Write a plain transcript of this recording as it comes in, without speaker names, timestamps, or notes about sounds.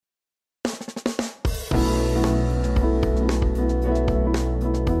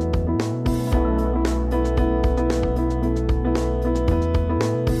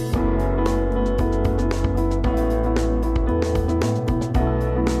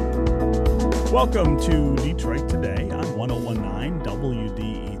Welcome to Detroit Today on 1019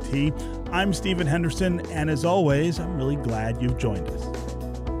 WDET. I'm Stephen Henderson, and as always, I'm really glad you've joined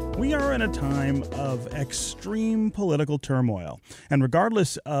us. We are in a time of extreme political turmoil, and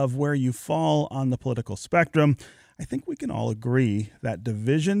regardless of where you fall on the political spectrum, I think we can all agree that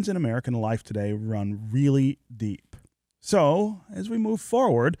divisions in American life today run really deep. So, as we move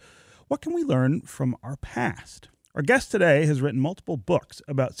forward, what can we learn from our past? Our guest today has written multiple books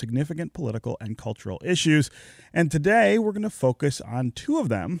about significant political and cultural issues, and today we're going to focus on two of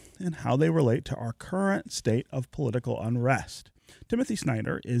them and how they relate to our current state of political unrest. Timothy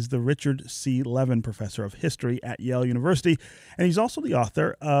Snyder is the Richard C. Levin Professor of History at Yale University, and he's also the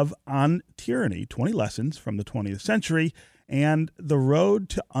author of On Tyranny, 20 Lessons from the 20th Century, and The Road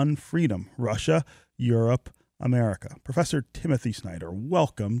to Unfreedom, Russia, Europe, America. Professor Timothy Snyder,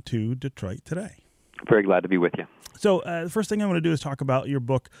 welcome to Detroit Today. Very glad to be with you. So the first thing I want to do is talk about your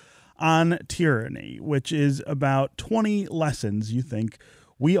book On Tyranny, which is about 20 lessons you think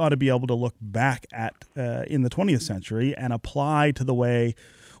we ought to be able to look back at in the 20th century and apply to the way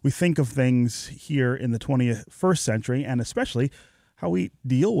we think of things here in the 21st century, and especially how we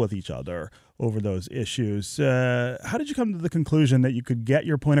deal with each other over those issues. How did you come to the conclusion that you could get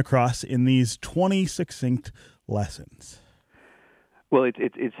your point across in these 20 succinct lessons? Well,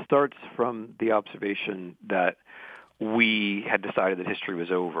 it starts from the observation that we had decided that history was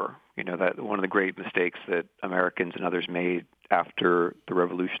over. You know, that one of the great mistakes that Americans and others made after the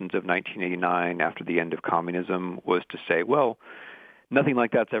revolutions of 1989, after the end of communism, was to say, well, nothing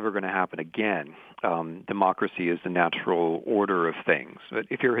like that's ever going to happen again. Democracy is the natural order of things. But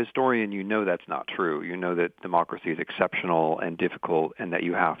if you're a historian, you know that's not true. You know that democracy is exceptional and difficult and that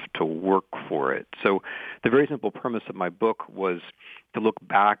you have to work for it. So the very simple premise of my book was to look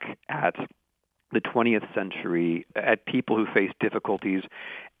back at the 20th century, at people who faced difficulties,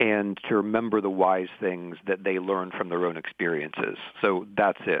 and to remember the wise things that they learned from their own experiences. So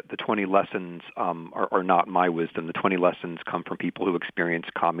that's it. The 20 lessons are not my wisdom. The 20 lessons come from people who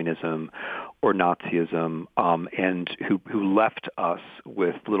experienced communism or Nazism and who left us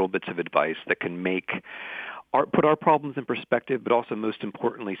with little bits of advice that can put our problems in perspective, but also, most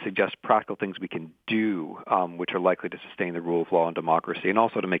importantly, suggest practical things we can do, which are likely to sustain the rule of law and democracy, and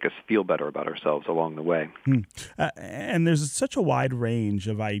also to make us feel better about ourselves along the way. And there's such a wide range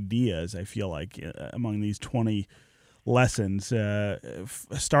of ideas, I feel like, among these 20 lessons,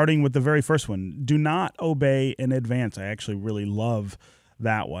 starting with the very first one, do not obey in advance. I actually really love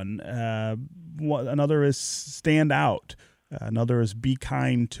that one. Another is stand out. Another is be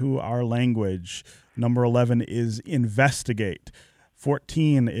kind to our language. Number 11 is investigate.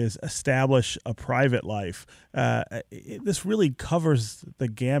 14 is establish a private life. This really covers the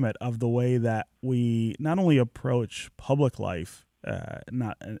gamut of the way that we not only approach public life,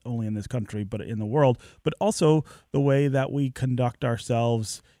 not only in this country, but in the world, but also the way that we conduct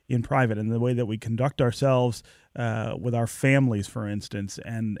ourselves in private and the way that we conduct ourselves with our families, for instance,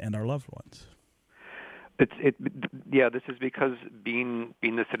 and our loved ones. This is because being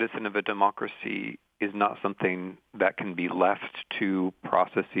the citizen of a democracy is not something that can be left to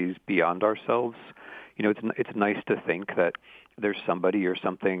processes beyond ourselves. You know, it's nice to think that there's somebody or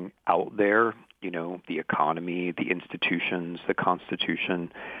something out there, you know, the economy, the institutions, the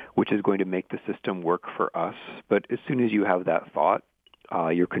Constitution, which is going to make the system work for us. But as soon as you have that thought,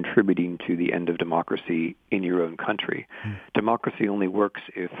 you're contributing to the end of democracy in your own country. Democracy only works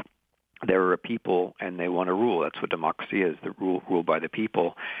if there are a people and they want to rule. That's what democracy is, the rule by the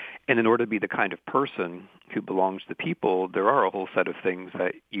people. And in order to be the kind of person who belongs to the people, there are a whole set of things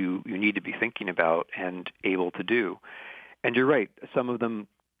that you need to be thinking about and able to do. And you're right, some of them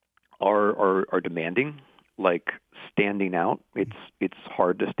are demanding, like standing out. It's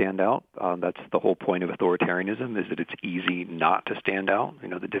hard to stand out. That's the whole point of authoritarianism, is that it's easy not to stand out. You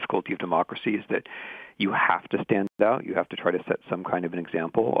know, the difficulty of democracy is that you have to stand out. You have to try to set some kind of an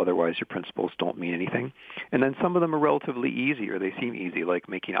example. Otherwise, your principles don't mean anything. And then some of them are relatively easy, or they seem easy, like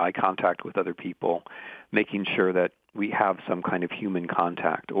making eye contact with other people, making sure that we have some kind of human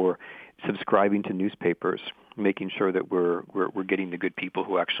contact, or subscribing to newspapers, making sure that we're getting the good people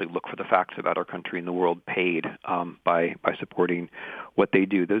who actually look for the facts about our country and the world paid by supporting what they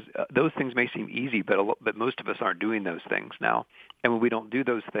do. Those things may seem easy, but most of us aren't doing those things now. And when we don't do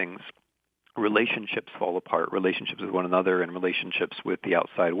those things, relationships fall apart, relationships with one another and relationships with the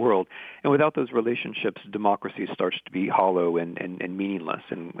outside world. And without those relationships, democracy starts to be hollow and meaningless,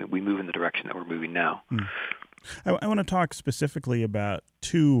 and we move in the direction that we're moving now. I want to talk specifically about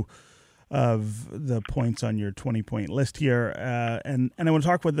two of the points on your 20-point list here, and I want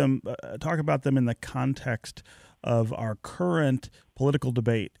to talk about them in the context of our current political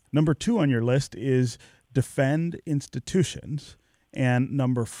debate. Number 2 on your list is defend institutions. And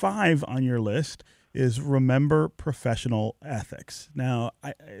number 5 on your list is remember professional ethics. Now,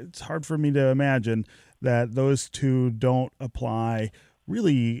 it's hard for me to imagine that those two don't apply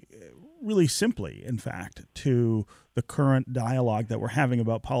really simply, in fact, to the current dialogue that we're having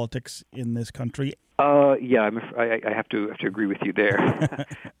about politics in this country. Yeah, I have to agree with you there.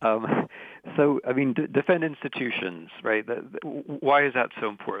 So, I mean, defend institutions, right? Why is that so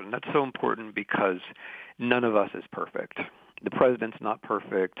important? That's so important because none of us is perfect. The president's not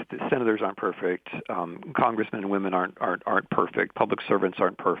perfect. The senators aren't perfect. Congressmen and women aren't perfect. Public servants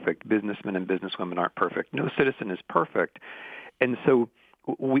aren't perfect. Businessmen and businesswomen aren't perfect. No citizen is perfect, and so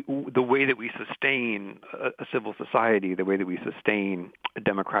the way that we sustain a civil society, the way that we sustain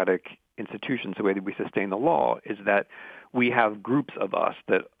democratic institutions, the way that we sustain the law is that we have groups of us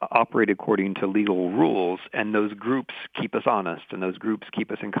that operate according to legal rules, and those groups keep us honest, and those groups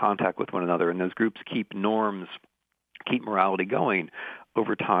keep us in contact with one another, and those groups keep norms, keep morality going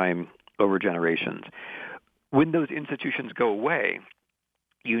over time, over generations. When those institutions go away,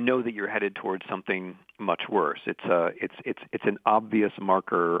 you know that you're headed towards something much worse. It's an obvious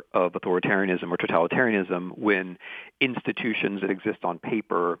marker of authoritarianism or totalitarianism when institutions that exist on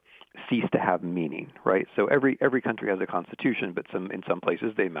paper cease to have meaning, right? So every country has a constitution, but in some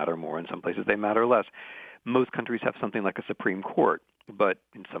places they matter more, in some places they matter less. Most countries have something like a Supreme Court, but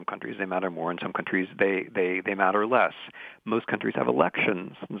in some countries they matter more, in some countries they matter less. Most countries have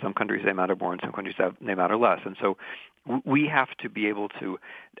elections, in some countries they matter more, in some countries they matter less. And so we have to be able to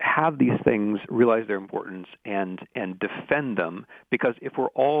have these things, realize their importance, and defend them, because if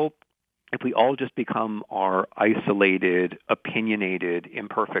we all just become our isolated, opinionated,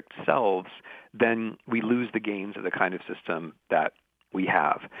 imperfect selves, then we lose the gains of the kind of system that we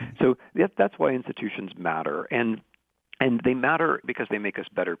have. So that's why institutions matter. And they matter because they make us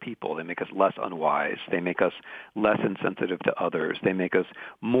better people. They make us less unwise. They make us less insensitive to others. They make us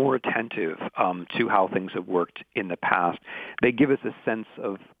more attentive to how things have worked in the past. They give us a sense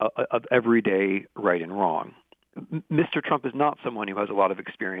of everyday right and wrong. Mr. Trump is not someone who has a lot of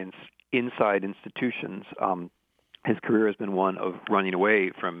experience inside institutions. His career has been one of running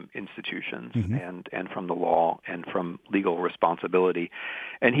away from institutions and from the law and from legal responsibility.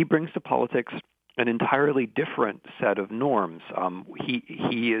 And he brings to politics an entirely different set of norms.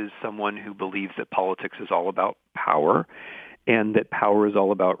 He is someone who believes that politics is all about power, and that power is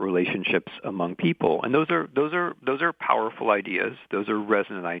all about relationships among people. And those are powerful ideas. Those are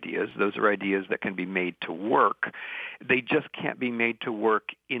resonant ideas. Those are ideas that can be made to work. They just can't be made to work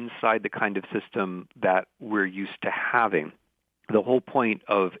inside the kind of system that we're used to having. The whole point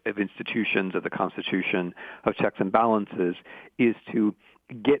of institutions, of the Constitution, of checks and balances, is to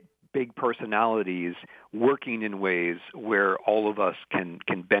get big personalities working in ways where all of us can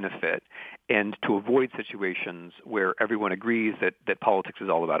benefit, and to avoid situations where everyone agrees that politics is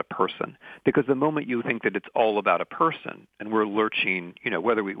all about a person. Because the moment you think that it's all about a person, and we're lurching,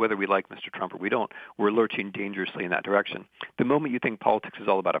 whether we like Mr. Trump or we don't, we're lurching dangerously in that direction. The moment you think politics is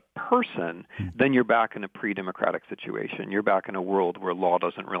all about a person, then you're back in a pre-democratic situation. You're back in a world where law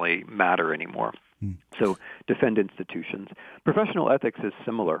doesn't really matter anymore. So defend institutions. Professional ethics is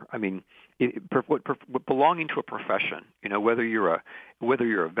similar. I mean, belonging to a profession, whether you're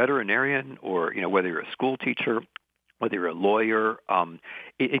a veterinarian or whether you're a school teacher, whether you're a lawyer,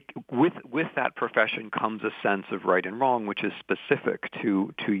 with that profession comes a sense of right and wrong, which is specific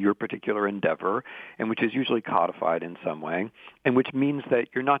to your particular endeavor, and which is usually codified in some way, and which means that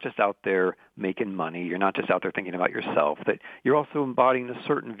you're not just out there making money, you're not just out there thinking about yourself, that you're also embodying a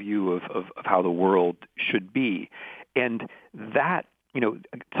certain view of how the world should be. And that,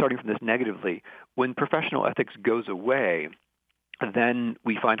 starting from this negatively, when professional ethics goes away, then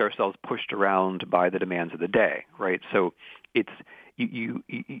we find ourselves pushed around by the demands of the day, right? So it's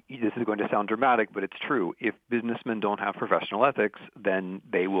this is going to sound dramatic, but it's true. If businessmen don't have professional ethics, then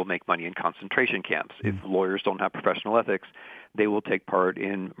they will make money in concentration camps. If lawyers don't have professional ethics, they will take part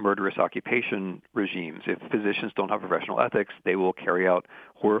in murderous occupation regimes. If physicians don't have professional ethics, they will carry out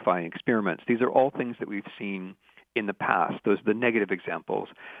horrifying experiments. These are all things that we've seen in the past. Those are the negative examples.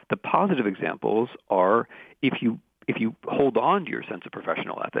 The positive examples are if you hold on to your sense of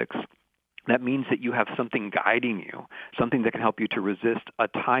professional ethics, that means that you have something guiding you, something that can help you to resist a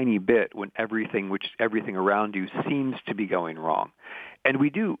tiny bit when everything around you seems to be going wrong. And we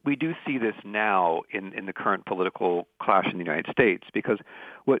do see this now in the current political clash in the United States, because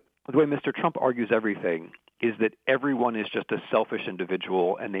the way Mr. Trump argues everything is that everyone is just a selfish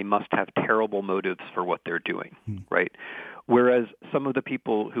individual and they must have terrible motives for what they're doing, right? Whereas some of the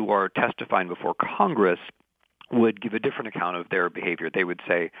people who are testifying before Congress would give a different account of their behavior. They would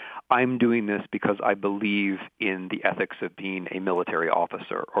say, I'm doing this because I believe in the ethics of being a military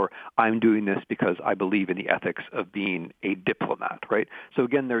officer, or I'm doing this because I believe in the ethics of being a diplomat, right? So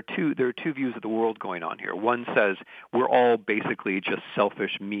again, there are two views of the world going on here. One says we're all basically just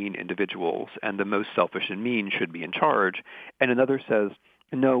selfish, mean individuals, and the most selfish and mean should be in charge. And another says,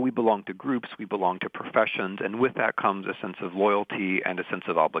 no, we belong to groups, we belong to professions, and with that comes a sense of loyalty and a sense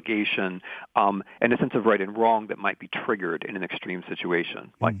of obligation and a sense of right and wrong that might be triggered in an extreme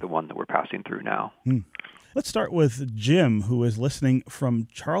situation like the one that we're passing through now. Let's start with Jim, who is listening from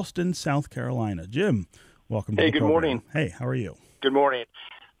Charleston, South Carolina. Jim, welcome to the program. Hey, good morning. Hey, how are you? Good morning.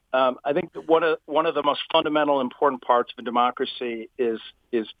 I think that one of the most fundamental important parts of a democracy is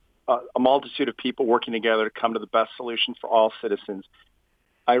a multitude of people working together to come to the best solution for all citizens.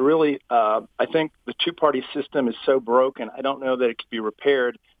 I think the two-party system is so broken, I don't know that it could be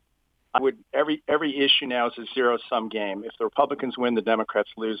repaired. Every issue now is a zero-sum game. If the Republicans win, the Democrats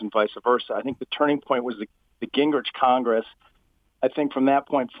lose, and vice versa. I think the turning point was the Gingrich Congress. I think from that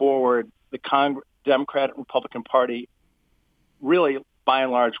point forward, the Democratic and Republican Party really, by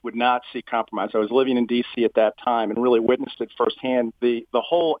and large, would not seek compromise. I was living in D.C. at that time and really witnessed it firsthand. The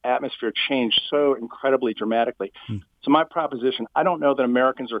whole atmosphere changed so incredibly dramatically. So my proposition, I don't know that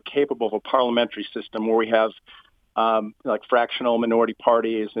Americans are capable of a parliamentary system where we have like fractional minority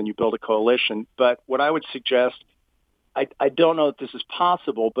parties and you build a coalition. But what I would suggest, I don't know that this is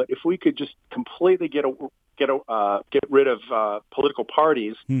possible, but if we could just completely get rid of political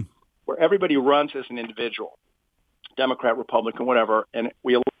parties where everybody runs as an individual, Democrat, Republican, whatever, and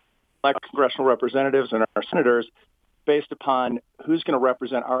we elect congressional representatives and our senators based upon who's going to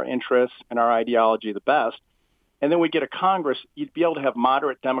represent our interests and our ideology the best. And then we get a Congress, you'd be able to have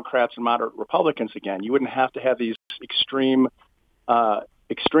moderate Democrats and moderate Republicans again. You wouldn't have to have these extremists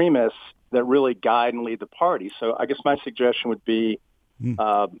that really guide and lead the party. So I guess my suggestion would be,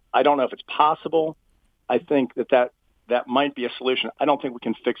 I don't know if it's possible. I think that might be a solution. I don't think we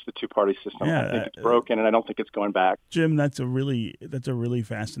can fix the two-party system. Yeah, I think it's broken, and I don't think it's going back. Jim, that's a really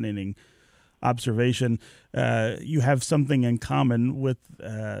fascinating observation. You have something in common with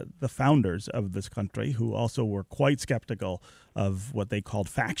the founders of this country, who also were quite skeptical of what they called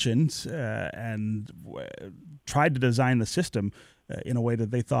factions and tried to design the system in a way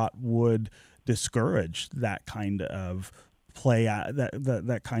that they thought would discourage that kind of play,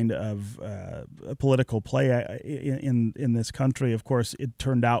 that kind of political play in this country. Of course, it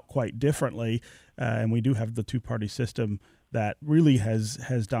turned out quite differently, and we do have the two-party system that really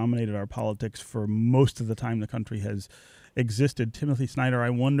has dominated our politics for most of the time the country has existed. Timothy Snyder, I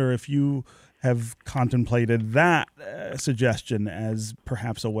wonder if you have contemplated that suggestion as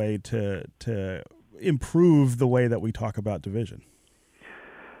perhaps a way to improve the way that we talk about division.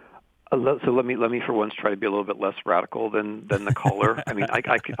 So let me for once try to be a little bit less radical than the caller. I mean,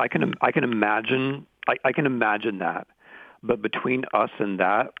 I can imagine that, but between us and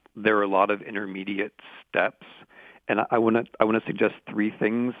that, there are a lot of intermediate steps. And I want to suggest three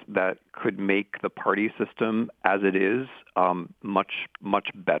things that could make the party system as it is much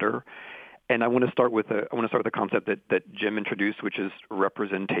better. And I want to start with the concept that Jim introduced, which is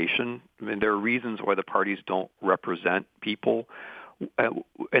representation. I mean, there are reasons why the parties don't represent people,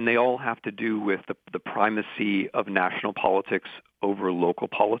 and they all have to do with the primacy of national politics over local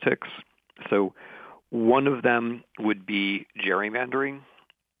politics. So one of them would be gerrymandering.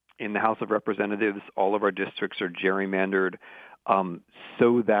 In the House of Representatives, all of our districts are gerrymandered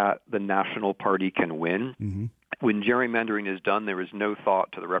so that the national party can win. Mm-hmm. When gerrymandering is done, there is no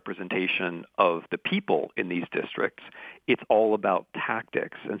thought to the representation of the people in these districts. It's all about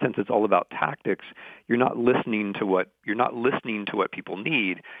tactics, and since it's all about tactics, you're not listening to what people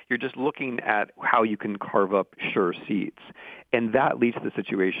need. You're just looking at how you can carve up sure seats, and that leads to the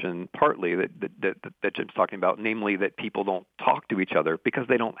situation partly that Jim's talking about, namely that people don't talk to each other because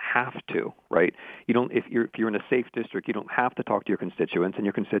they don't have to. Right? You don't. If you're in a safe district, you don't have to talk to your constituents, and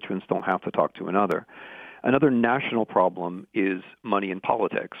your constituents don't have to talk to another. Another national problem is money in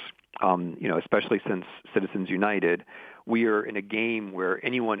politics. Especially since Citizens United, we are in a game where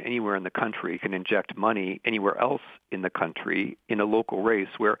anyone anywhere in the country can inject money anywhere else in the country in a local race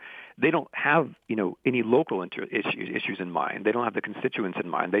where they don't have any local issues in mind. They don't have the constituents in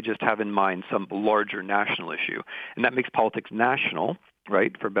mind. They just have in mind some larger national issue, and that makes politics national,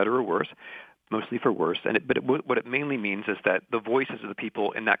 right? For better or worse. Mostly for worse. What it mainly means is that the voices of the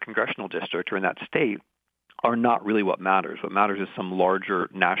people in that congressional district or in that state are not really what matters. What matters is some larger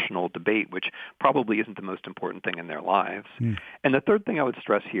national debate, which probably isn't the most important thing in their lives. And the third thing I would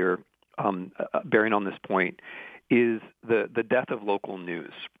stress here, bearing on this point, is the death of local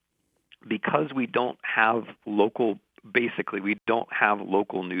news. because we don't have local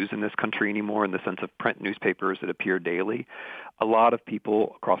news in this country anymore in the sense of print newspapers that appear daily. A lot of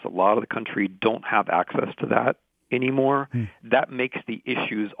people across a lot of the country don't have access to that anymore. That makes the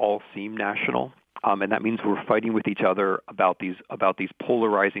issues all seem national. And that means we're fighting with each other about these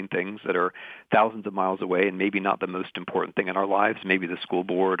polarizing things that are thousands of miles away and maybe not the most important thing in our lives. Maybe the school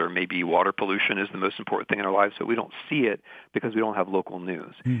board or maybe water pollution is the most important thing in our lives, but we don't see it because we don't have local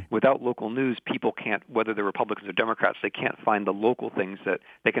news. Without local news, people can't, whether they're Republicans or Democrats, they can't find the local things that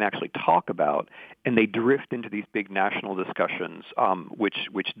they can actually talk about, and they drift into these big national discussions,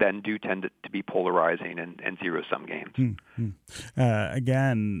 which then do tend to be polarizing and zero-sum games.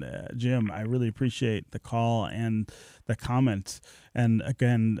 Again, Jim, I really appreciate the call and the comments, and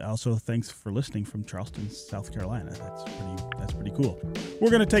again, also thanks for listening from Charleston, South Carolina. That's pretty cool. We're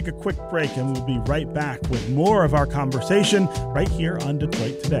going to take a quick break, and we'll be right back with more of our conversation right here on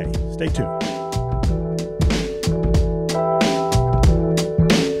Detroit Today. Stay tuned.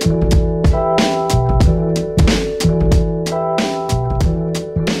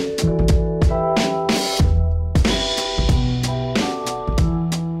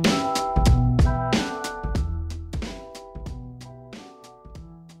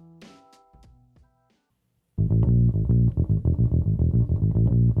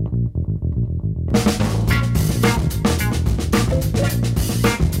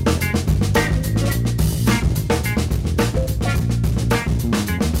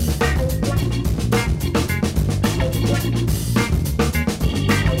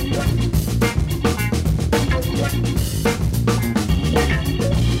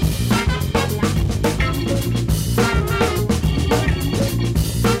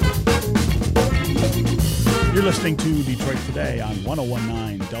 You're listening to Detroit Today on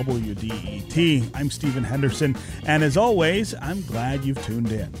 101.9 WDET. I'm Stephen Henderson, and as always, I'm glad you've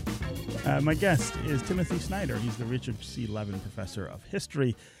tuned in. My guest is Timothy Snyder. He's the Richard C. Levin Professor of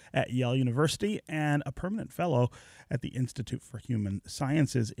History at Yale University and a permanent fellow at the Institute for Human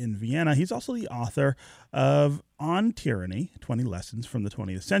Sciences in Vienna. He's also the author of On Tyranny, 20 Lessons from the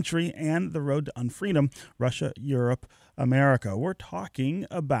 20th Century, and The Road to Unfreedom, Russia, Europe, America. We're talking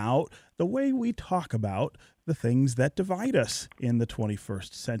about the way we talk about the things that divide us in the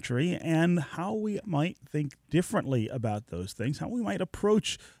 21st century and how we might think differently about those things, how we might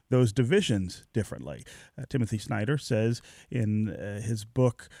approach those divisions differently. Timothy Snyder says in his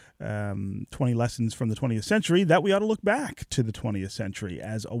book, 20 Lessons from the 20th Century, that we ought to look back to the 20th century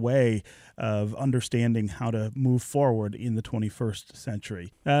as a way of understanding how to move forward in the 21st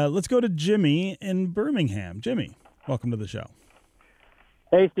century. Let's go to Jimmy in Birmingham. Jimmy, welcome to the show.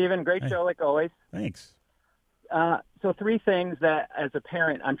 Hey, Stephen. Great show, like always. Thanks. So three things that, as a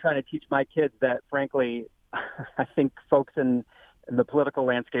parent, I'm trying to teach my kids that, frankly, I think folks in the political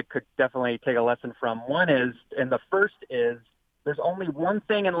landscape could definitely take a lesson from. One is, and the first is, there's only one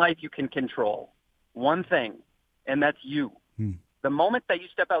thing in life you can control. One thing, and that's you. The moment that you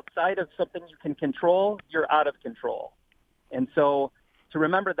step outside of something you can control, you're out of control. And so to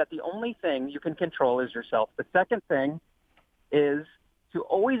remember that the only thing you can control is yourself. The second thing is to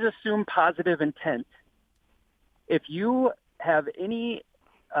always assume positive intent. If you have any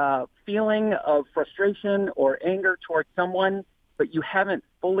feeling of frustration or anger towards someone, but you haven't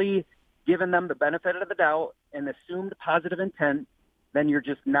fully given them the benefit of the doubt and assumed positive intent, then you're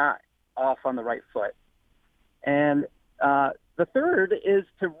just not off on the right foot. And the third is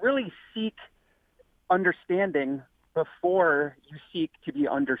to really seek understanding before you seek to be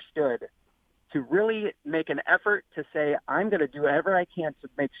understood. To really make an effort to say, I'm going to do whatever I can to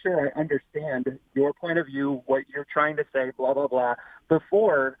make sure I understand your point of view, what you're trying to say, blah, blah, blah,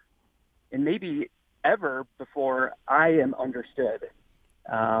 before, and maybe ever before I am understood.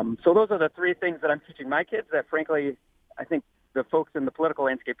 So those are the three things that I'm teaching my kids that, frankly, I think the folks in the political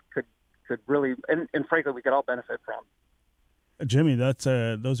landscape could really, and frankly, we could all benefit from. Jimmy,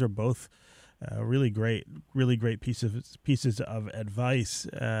 those are both really great pieces of advice.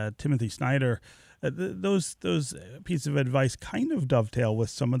 Timothy Snyder, those pieces of advice kind of dovetail with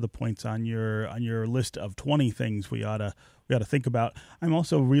some of the points on your list of 20 things we ought to think about. I'm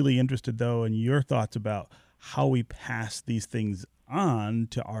also really interested, though, in your thoughts about how we pass these things on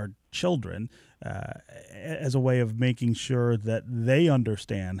to our children as a way of making sure that they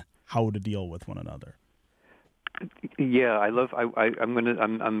understand how to deal with one another. Yeah, I'm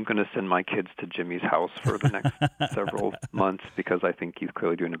gonna send my kids to Jimmy's house for the next several months because I think he's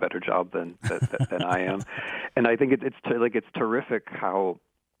clearly doing a better job than I am, and I think it's terrific how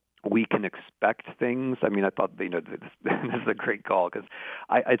we can expect things. I mean, I thought this is a great call because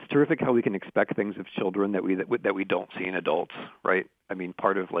it's terrific how we can expect things of children that we don't see in adults, right? I mean,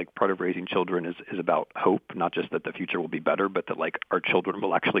 part of raising children is about hope, not just that the future will be better, but that our children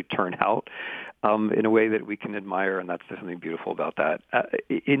will actually turn out in a way that we can admire, and that's something beautiful about that.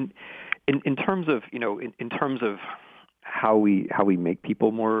 In terms of in terms of how we make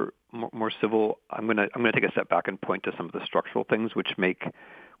people more civil, I'm gonna take a step back and point to some of the structural things which make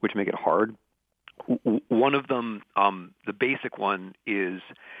it hard. One of them, the basic one, is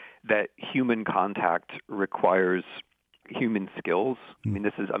that human contact requires human skills. I mean,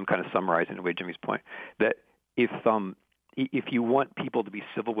 I'm kind of summarizing away Jimmy's point, that if you want people to be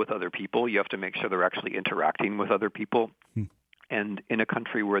civil with other people, you have to make sure they're actually interacting with other people. And in a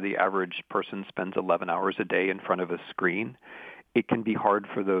country where the average person spends 11 hours a day in front of a screen, it can be hard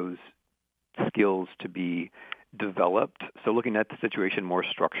for those skills to be developed. So looking at the situation more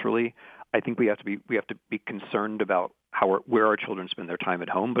structurally, I think we have to be concerned about where our children spend their time at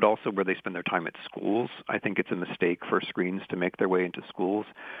home, but also where they spend their time at schools. I think it's a mistake for screens to make their way into schools.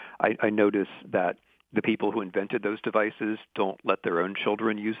 I notice that the people who invented those devices don't let their own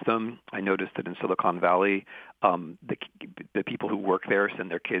children use them. I noticed that in Silicon Valley, the people who work there send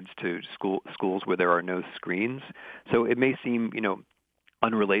their kids to schools where there are no screens. So it may seem,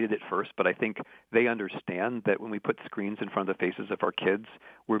 unrelated at first, but I think they understand that when we put screens in front of the faces of our kids,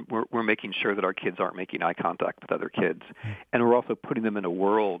 we're making sure that our kids aren't making eye contact with other kids, and we're also putting them in a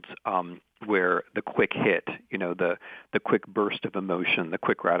world where the quick hit, the quick burst of emotion, the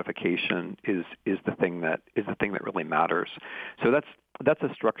quick gratification is the thing that really matters. So that's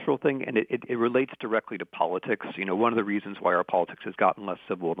a structural thing, and it relates directly to politics. One of the reasons why our politics has gotten less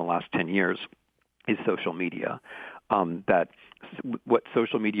civil in the last 10 years is social media. That what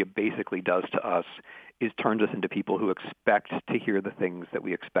social media basically does to us is turns us into people who expect to hear the things that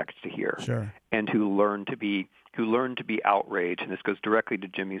we expect to hear, sure, and who learn to be outraged. And this goes directly to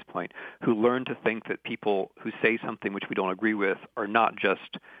Jimmy's point. Who learn to think that people who say something which we don't agree with are not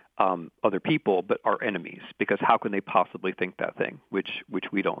just other people, but our enemies. Because how can they possibly think that thing which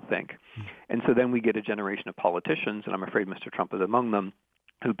we don't think? And so then we get a generation of politicians, and I'm afraid Mr. Trump is among them,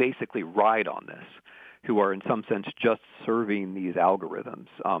 who basically ride on this, who are in some sense just serving these algorithms,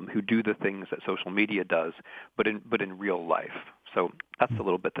 who do the things that social media does, but in real life. So that's a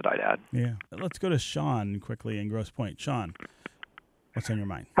little bit that I'd add. Yeah. Let's go to Sean quickly in Grosse Pointe. Sean, what's on your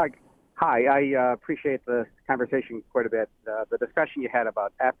mind? Hi. I appreciate the conversation quite a bit. The discussion you had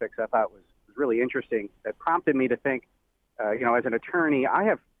about ethics I thought was really interesting. It prompted me to think, as an attorney, I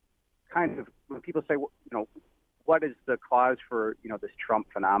have kind of, when people say, what is the cause for, this Trump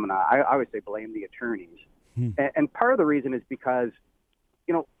phenomena? I always say blame the attorneys. And part of the reason is because,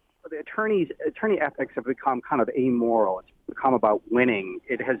 the attorney ethics have become kind of amoral. It's become about winning.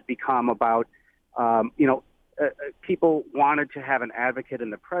 It has become about, people wanted to have an advocate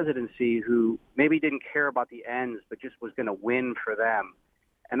in the presidency who maybe didn't care about the ends, but just was going to win for them.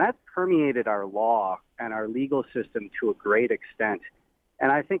 And that permeated our law and our legal system to a great extent.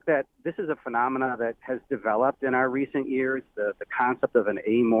 And I think that this is a phenomena that has developed in our recent years, the concept of an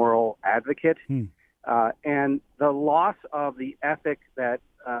amoral advocate, and the loss of the ethic that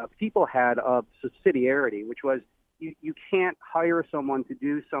people had of subsidiarity, which was you can't hire someone to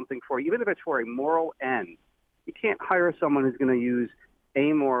do something for you, even if it's for a moral end. You can't hire someone who's going to use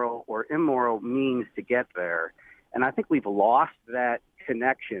amoral or immoral means to get there. And I think we've lost that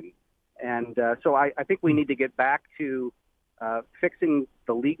connection. And so I think we need to get back to fixing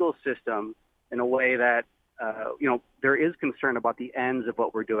the legal system in a way that, there is concern about the ends of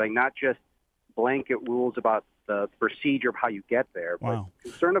what we're doing, not just blanket rules about the procedure of how you get there, but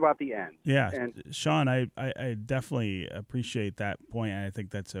concern about the end. Yeah, and Sean, I definitely appreciate that point, and I think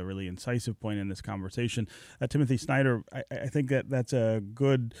that's a really incisive point in this conversation. Timothy Snyder, I think that's a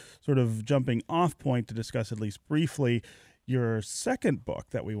good sort of jumping off point to discuss, at least briefly, your second book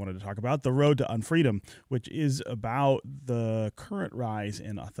that we wanted to talk about, The Road to Unfreedom, which is about the current rise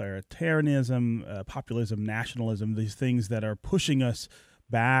in authoritarianism, populism, nationalism, these things that are pushing us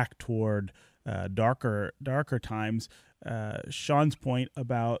back toward darker times. Sean's point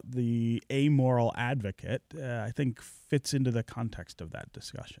about the amoral advocate, I think, fits into the context of that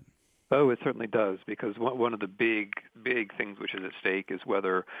discussion. Oh, it certainly does, because one of the big things which is at stake is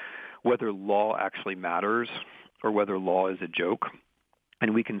whether law actually matters or whether law is a joke.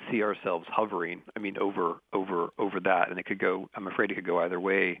 And we can see ourselves hovering, over that, and I'm afraid it could go either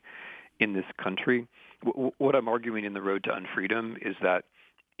way in this country. What I'm arguing in The Road to Unfreedom is that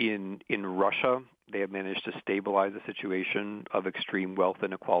in Russia, they have managed to stabilize a situation of extreme wealth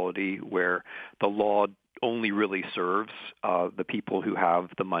inequality where the law only really serves the people who have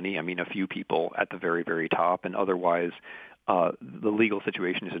the money. I mean, a few people at the very, very top, and otherwise the legal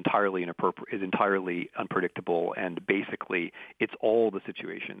situation is entirely unpredictable, and basically it's all the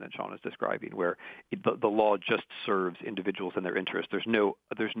situation that Sean is describing, where the law just serves individuals and their interests. There's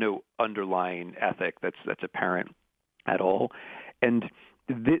no underlying ethic that's apparent at all, and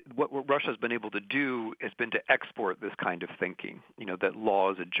what Russia's been able to do has been to export this kind of thinking, that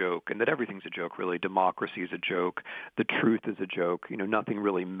law is a joke and that everything's a joke, really. Democracy is a joke. The truth is a joke. Nothing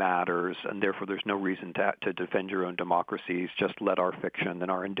really matters, and therefore there's no reason to defend your own democracies. Just let our fiction and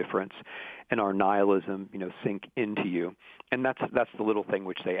our indifference and our nihilism, sink into you. And that's the little thing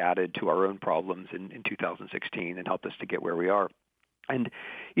which they added to our own problems in 2016 and helped us to get where we are. And,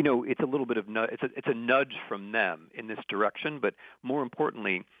 it's a little bit of it's a nudge from them in this direction, but more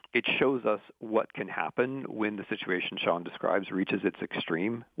importantly, it shows us what can happen when the situation Sean describes reaches its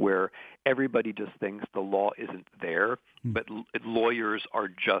extreme, where everybody just thinks the law isn't there, but lawyers are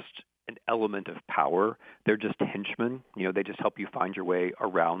just an element of power. They're just henchmen. They just help you find your way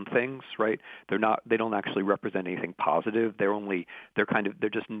around things, right? They don't actually represent anything positive. They're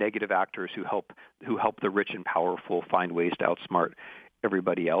just negative actors who help the rich and powerful find ways to outsmart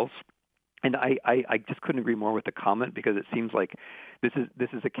everybody else. And I just couldn't agree more with the comment, because it seems like this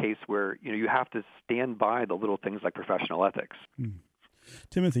is a case where you have to stand by the little things like professional ethics.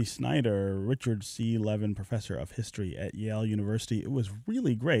 Timothy Snyder, Richard C. Levin Professor of History at Yale University. It was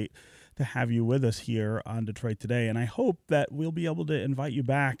really great to have you with us here on Detroit Today, and I hope that we'll be able to invite you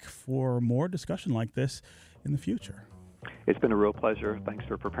back for more discussion like this in the future. It's been a real pleasure. Thanks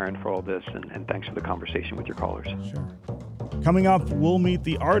for preparing for all this, and thanks for the conversation with your callers. Sure. Coming up, we'll meet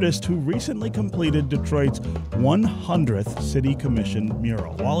the artist who recently completed Detroit's 100th City Commission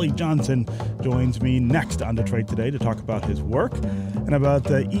mural. Wally Johnson joins me next on Detroit Today to talk about his work and about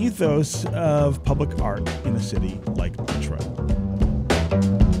the ethos of public art in a city like Detroit.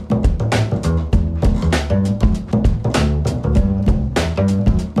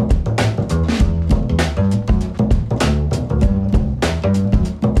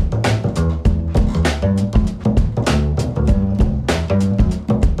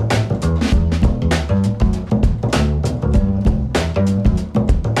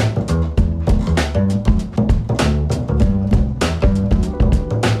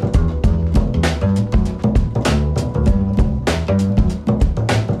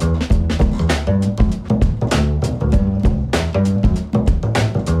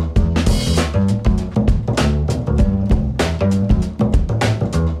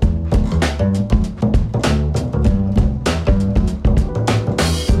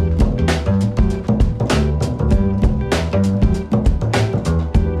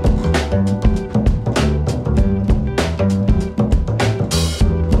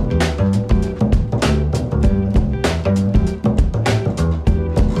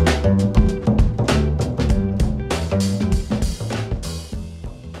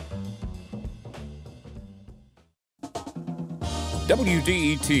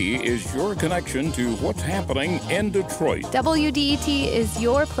 WDET is your connection to what's happening in Detroit. WDET is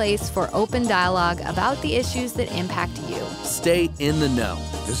your place for open dialogue about the issues that impact you. Stay in the know.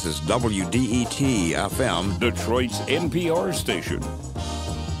 This is WDET FM, Detroit's NPR station.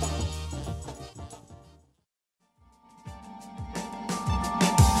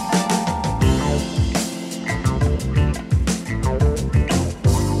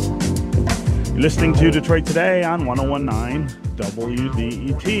 Listening to Detroit Today on 101.9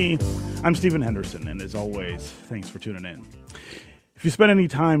 WDET. I'm Stephen Henderson, and as always, thanks for tuning in. If you spend any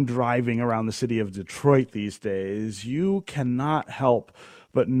time driving around the city of Detroit these days, you cannot help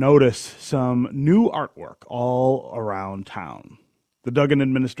but notice some new artwork all around town. The Duggan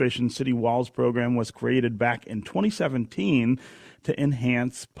Administration City Walls program was created back in 2017 to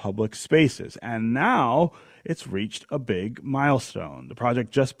enhance public spaces, and now it's reached a big milestone. The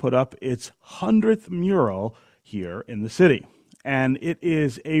project just put up its 100th mural here in the city, and it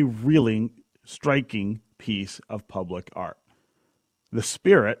is a really striking piece of public art. The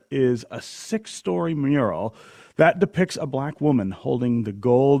Spirit is a 6-story mural that depicts a black woman holding the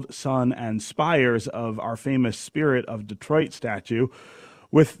gold, sun, and spires of our famous Spirit of Detroit statue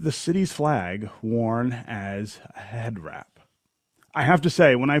with the city's flag worn as a head wrap. I have to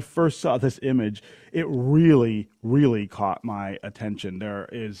say, when I first saw this image, it really, really caught my attention. There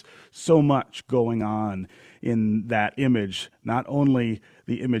is so much going on in that image, not only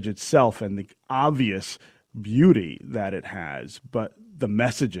the image itself and the obvious beauty that it has, but the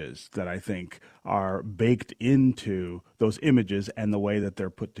messages that I think are baked into those images and the way that they're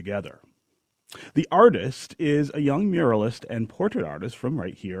put together. The artist is a young muralist and portrait artist from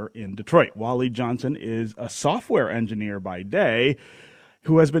right here in Detroit. Wally Johnson is a software engineer by day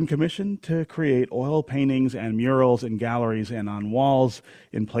who has been commissioned to create oil paintings and murals in galleries and on walls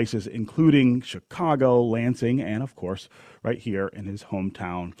in places including Chicago, Lansing, and of course, right here in his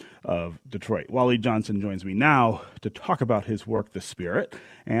hometown of Detroit. Wally Johnson joins me now to talk about his work, The Spirit,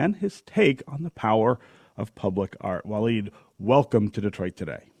 and his take on the power of public art. Waleed, welcome to Detroit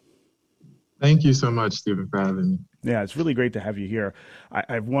Today. Thank you so much, Stephen, for having me. Yeah, it's really great to have you here.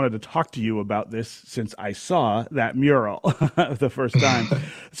 I've wanted to talk to you about this since I saw that mural the first time.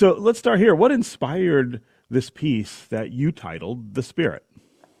 So let's start here. What inspired this piece that you titled The Spirit?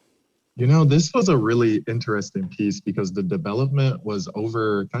 You know, this was a really interesting piece because the development was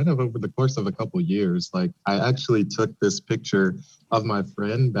over the course of a couple years. Like, I actually took this picture of my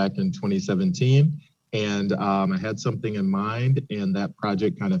friend back in 2017, and I had something in mind, and that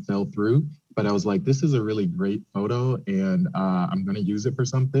project kind of fell through. But I was like, this is a really great photo, and I'm going to use it for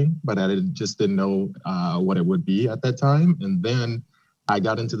something. But I just didn't know what it would be at that time. And then I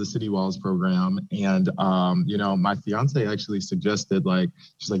got into the City Walls program, and my fiance actually suggested,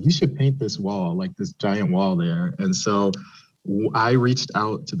 she's like, you should paint this wall, like this giant wall there. And so I reached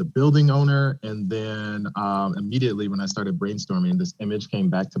out to the building owner, and then immediately when I started brainstorming, this image came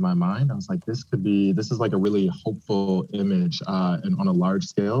back to my mind. I was like, this is like a really hopeful image, and on a large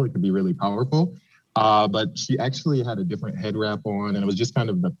scale, it could be really powerful. But she actually had a different head wrap on, and it was just kind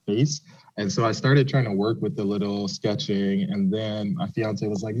of the face. And so I started trying to work with the little sketching, and then my fiance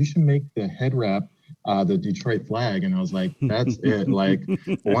was like, you should make the head wrap the Detroit flag. And I was like, that's it. Like,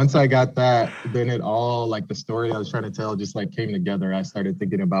 once I got that, then it all, like, the story I was trying to tell just like came together. I started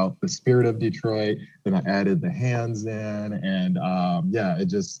thinking about the spirit of Detroit, then I added the hands in, and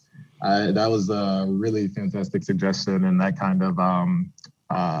that was a really fantastic suggestion, and that kind of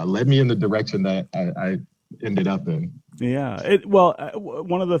led me in the direction that I ended up in. Yeah.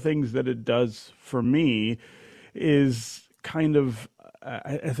 One of the things that it does for me is kind of,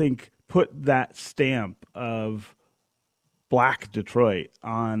 I think, put that stamp of Black Detroit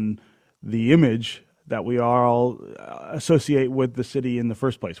on the image that we all associate with the city in the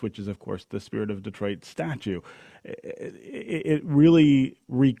first place, which is, of course, the Spirit of Detroit statue. It really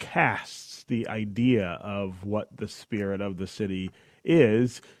recasts the idea of what the spirit of the city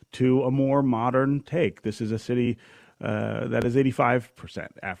is to a more modern take. This is a city that is 85%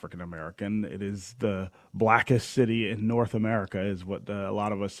 African American. It is the blackest city in North America, is what a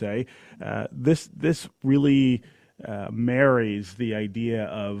lot of us say. This really marries the idea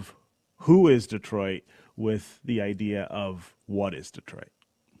of who is Detroit with the idea of what is Detroit.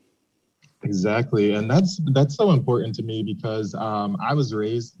 Exactly, and that's so important to me because I was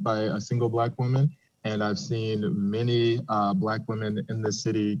raised by a single Black woman, and I've seen many Black women in the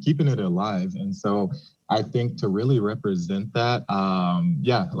city keeping it alive. And so I think to really represent that,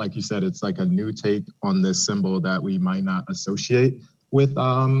 like you said, it's like a new take on this symbol that we might not associate with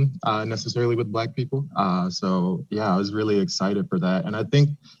necessarily with Black people. I was really excited for that. And I think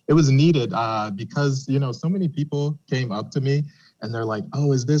it was needed because, so many people came up to me and they're like,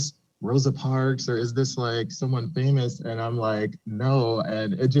 oh, is this Rosa Parks, or is this like someone famous? And I'm like, no.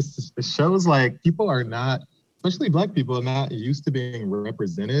 And it shows like people are not, especially Black people, are not used to being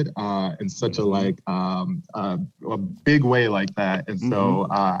represented in such a big way like that. And so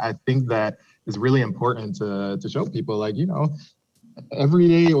I think that is really important to show people, like,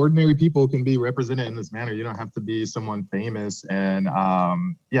 everyday ordinary people can be represented in this manner. You don't have to be someone famous. And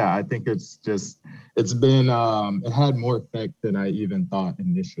I think it had more effect than I even thought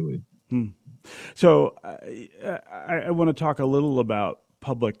initially. So I want to talk a little about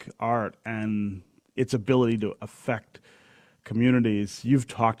public art and its ability to affect communities. You've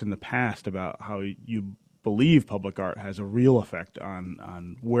talked in the past about how you believe public art has a real effect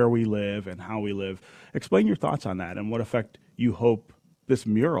on where we live and how we live. Explain your thoughts on that and what effect you hope this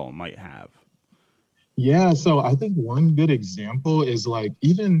mural might have. Yeah, so I think one good example is like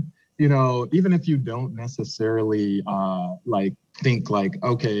even if you don't necessarily think like,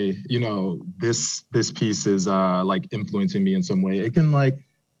 okay, this piece is like influencing me in some way. It can like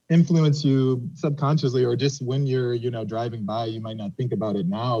influence you subconsciously, or just when you're, driving by, you might not think about it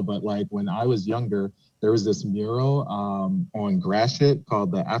now. But like when I was younger, there was this mural on Gratiot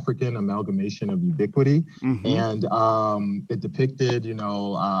called the African Amalgamation of Ubiquity. And it depicted,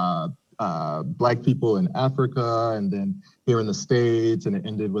 Black people in Africa and then here in the States, and it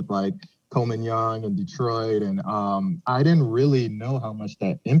ended with like Coleman Young in Detroit. And I didn't really know how much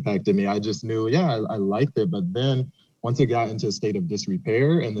that impacted me. I just knew, I liked it. But then once it got into a state of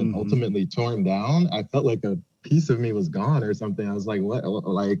disrepair and then ultimately torn down, I felt like a piece of me was gone or something. I was like, what?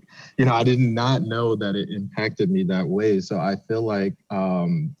 Like, I did not know that it impacted me that way. So I feel like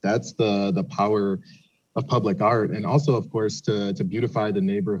that's the power of public art, and also, of course, to beautify the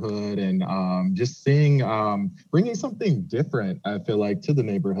neighborhood and just bringing something different, I feel like, to the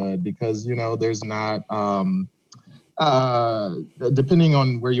neighborhood, because, there's not, depending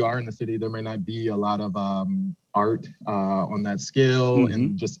on where you are in the city, there may not be a lot of art on that scale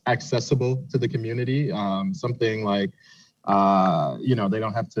and just accessible to the community. Something like, they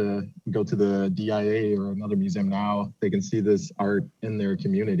don't have to go to the DIA or another museum now. They can see this art in their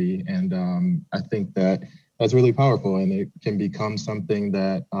community. And I think that's really powerful, and it can become something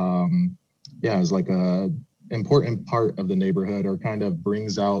that, is like a important part of the neighborhood, or kind of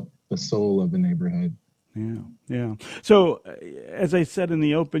brings out the soul of the neighborhood. Yeah. So as I said in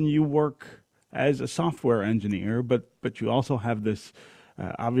the open, you work as a software engineer, but you also have this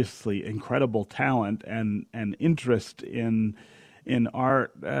obviously incredible talent and interest in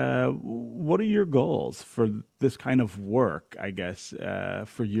art. What are your goals for this kind of work, I guess,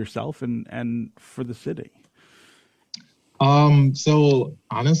 for yourself and for the city? So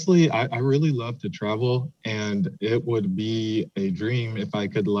honestly, I really love to travel, and it would be a dream if I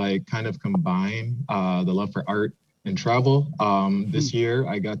could kind of combine the love for art and travel. This year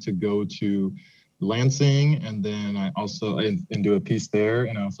I got to go to Lansing, and then I also and do a piece there,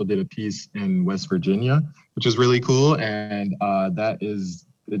 and I also did a piece in West Virginia, which is really cool. And that is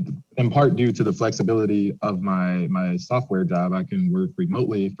in part due to the flexibility of my software job. I can work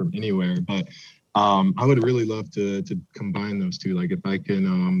remotely from anywhere, but I would really love to combine those two. Like, if I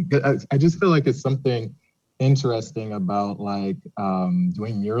can, I just feel like it's something interesting about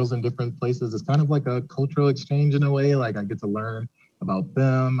doing murals in different places. It's kind of like a cultural exchange in a way. Like, I get to learn about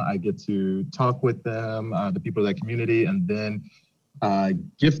them. I get to talk with them, the people of that community, and then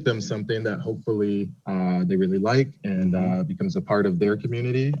gift them something that hopefully they really like and becomes a part of their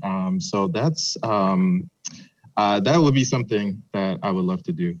community. So that's that would be something that I would love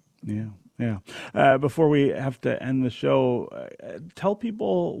to do. Yeah. Before we have to end the show, tell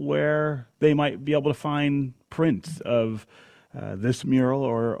people where they might be able to find prints of this mural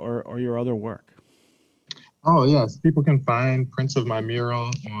or your other work. Oh, yes. People can find prints of my mural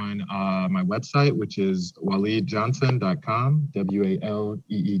on my website, which is waleedjohnson.com,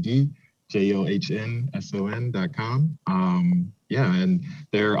 WALEEDJOHNSON.com. And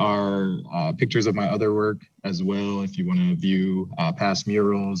there are pictures of my other work as well, if you want to view past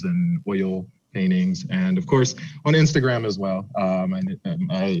murals and oil paintings. And of course, on Instagram as well. My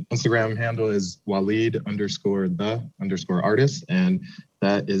Instagram handle is Waleed_the_artist. And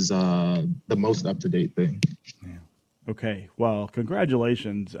that is the most up-to-date thing. Yeah. Okay. Well,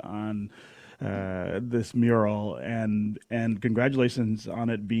 congratulations on this mural, and congratulations on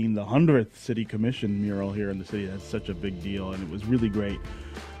it being the 100th City Commission mural here in the city. That's such a big deal, and it was really great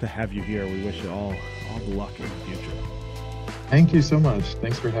to have you here. We wish you all the luck in the future. Thank you so much.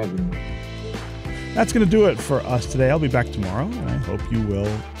 Thanks for having me. That's going to do it for us today. I'll be back tomorrow, and I hope you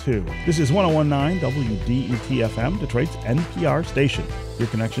will too. This is 101.9 WDET-FM, Detroit's NPR station, your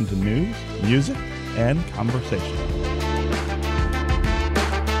connection to news, music, and conversation.